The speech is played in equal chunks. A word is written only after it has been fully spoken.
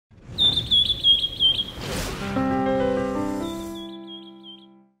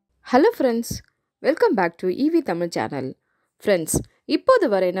Hello friends, welcome back to EV Tamil channel. Friends, இப்போது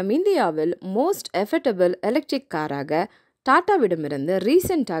வரை நம் இந்தியாவில் மோஸ்ட் எஃபர்டபிள் எலக்ட்ரிக் காராக டாடாவிடமிருந்து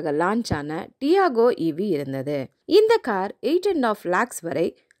ரீசெண்டாக லான்ச் ஆன டியாகோ EV இருந்தது. இந்த கார் 8.5 lakhs வரை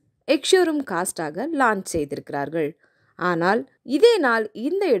எக்ஷோரூம் காஸ்டாக லான்ச் செய்திருக்கிறார்கள். ஆனால் இதே நாள்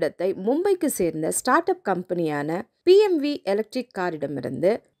இந்த இடத்தை மும்பைக்கு சேர்ந்த start up கம்பெனியான PMV electric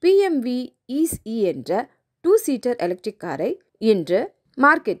காரிடமிருந்து PMV eCE என்ற 2-seater எலக்ட்ரிக் காரை இன்று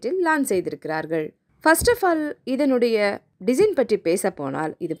மார்க்கெட்டில் லான்ச் செய்திருக்கிறார்கள். ஃபர்ஸ்ட் ஆஃப் ஆல் இதனுடைய டிசைன் பற்றி பேச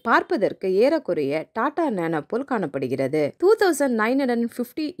போனால் இது பார்ப்பதற்கு ஏறக்குறைய டாடா நேனோ போல் காணப்படுகிறது.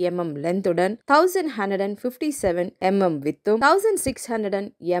 2950 mm லென்த்துடன் 1157 mm வித்தும் 1600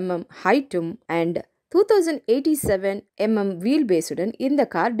 mm ஹைட்டும் and 2087 mm wheel பேஸுடன் இந்த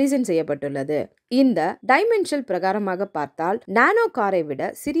கார் டிசைன் செய்யப்பட்டுள்ளது. இந்த டைமென்ஷன் பிரகாரமாக பார்த்தால் நானோ காரை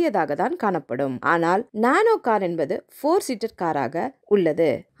விட சிறியதாக தான் காணப்படும். ஆனால் நானோ கார் என்பது 4-seater காராக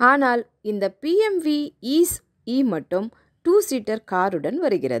உள்ளது. ஆனால் இந்த PMV eCE மட்டும் 2-seater காருடன்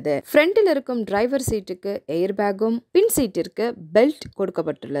வருகிறது. ஃப்ரண்டில் இருக்கும் டிரைவர் சீட்டுக்கு ஏர் பேக்கும் பின் சீட்டிற்கு பெல்ட்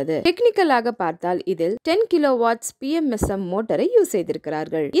கொடுக்கப்பட்டுள்ளது. டெக்னிக்கலாக பார்த்தால் இதில் 10 kilowatts PMSM மோட்டரை யூஸ்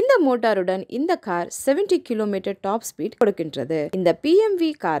செய்திருக்கிறார்கள். இந்த மோட்டாருடன் இந்த கார் 70 km டாப் ஸ்பீட் கொடுக்கின்றது. இந்த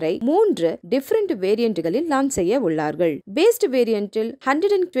PMV காரை 3 டிஃபரண்ட் வேரியன்ட்களில் லான்ச் செய்ய உள்ளார்கள். Paste வேரியன்ட்டில்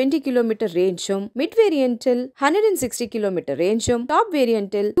 120 km ரேஞ்சும், mid வேரியன்ட்டில் 160 km ரேஞ்சும், top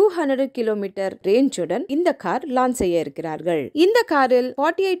வேரியன்ட்டில் 200 km ரேஞ்சுடன் இந்த கார் லான்ச் செய்ய இருக்கிறார். இந்த காரில்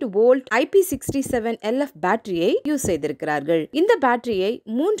 48 வோல்ட் IP67 LF பேட்டரியை யூஸ் செய்திருக்கிறார்கள். இந்த பேட்டரியை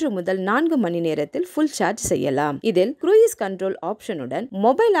 3 முதல் 4 மணி நேரத்தில் ஃபுல் சார்ஜ் செய்யலாம். இதில் க்ரூயிஸ் கண்ட்ரோல் ஆப்ஷனுடன்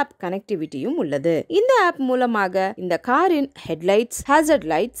மொபைல் ஆப் கனெக்டிவிட்டியும் உள்ளது. இந்த ஆப் மூலமாக இந்த காரின் ஹெட்லைட்ஸ், ஹாசர்ட்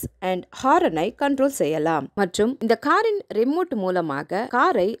லைட்ஸ் அண்ட் ஹாரனை கண்ட்ரோல் செய்யலாம். மற்றும் இந்த காரின் ரிமோட் மூலமாக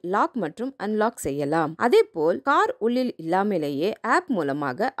காரை லாக் மற்றும் அன்லாக் செய்யலாம். அதே போல் கார் உள்ளில் இல்லாமலேயே ஆப்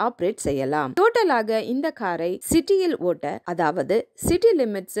மூலமாக ஆப்ரேட் செய்யலாம். டோட்டலாக இந்த காரை சிட்டியில் ஓட்ட, அதாவது சிட்டி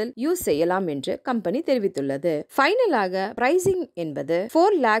லிமிட்ஸில் யூஸ் செய்யலாம் என்று கம்பெனி தெரிவித்துள்ளது. ஃபைனலாக பிரைசிங் என்பது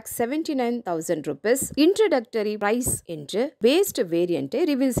 4,79,000 rupees இன்ட்ரோடக்டரி பிரைஸ் என்று பேஸ்ட் வேரியன்ட்டை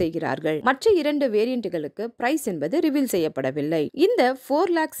ரிவீல் செய்கிறார்கள். மற்ற 2 வேரியன்ட்களுக்கு பிரைஸ் என்பது ரிவீல் செய்யப்படவில்லை. இந்த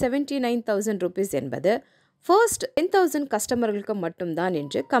 4,79,000 rupees என்பது ஃபர்ஸ்ட் 10,000 கஸ்டமர்களுக்கு மட்டும்தான்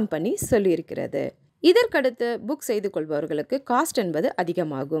என்று கம்பெனி சொல்லியிருக்கிறது. இதற்கடுத்து புக் செய்து கொள்பவர்களுக்கு காஸ்ட் என்பது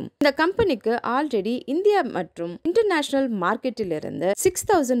அதிகமாகும். இந்த கம்பெனிக்கு ஆல்ரெடி இந்தியா மற்றும் இன்டர்நேஷனல் மார்க்கெட்டில் இருந்து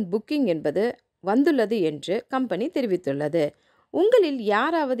 6,000 புக்கிங் என்பது வந்துள்ளது என்று கம்பெனி தெரிவித்துள்ளது. உங்களில்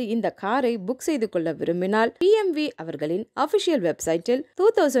யாராவது இந்த காரை புக் செய்து கொள்ள விரும்பினால் PMV அவர்களின் அபிஷியல் வெப்சைட்டில்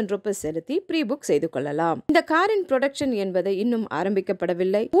 2,000 rupees செலுத்தி ப்ரீ புக் செய்து கொள்ளலாம். இந்த காரின் ப்ரொடக்ஷன் என்பது இன்னும்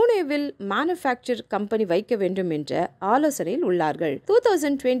ஆரம்பிக்கப்படவில்லை. புனேவில் மேனுஃபேக்சர் கம்பெனி வைக்க வேண்டும் என்ற ஆலோசனையில் உள்ளார்கள்.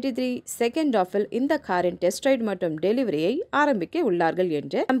 2023 செகண்ட் ஆஃபில் இந்த காரின் டெஸ்ட் ரைட் மற்றும் டெலிவரியை ஆரம்பிக்க உள்ளார்கள்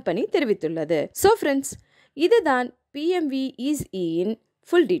என்று கம்பெனி தெரிவித்துள்ளது. ஸோ ஃப்ரெண்ட்ஸ், இதுதான் PMV eCEயின்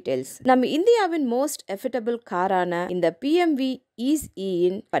ஃபுல் டீடைல்ஸ். நம்ம இந்தியாவின் மோஸ்ட் எஃபர்டபிள் காரான இந்த PMV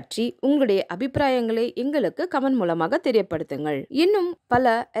eCEயின் பற்றி உங்களுடைய அபிப்பிராயங்களை எங்களுக்கு கமெண்ட் மூலமாக தெரியப்படுத்துங்கள். இன்னும்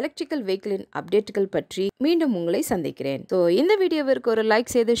பல எலக்ட்ரிக்கல் வெஹிக்கிளின் அப்டேட்டுகள் பற்றி மீண்டும் உங்களை சந்திக்கிறேன். ஸோ இந்த வீடியோவிற்கு ஒரு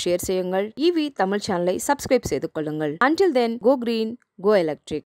லைக் செய்து ஷேர் செய்யுங்கள். EV தமிழ் சேனலை சப்ஸ்கிரைப் செய்து கொள்ளுங்கள். Until then, go green, go electric.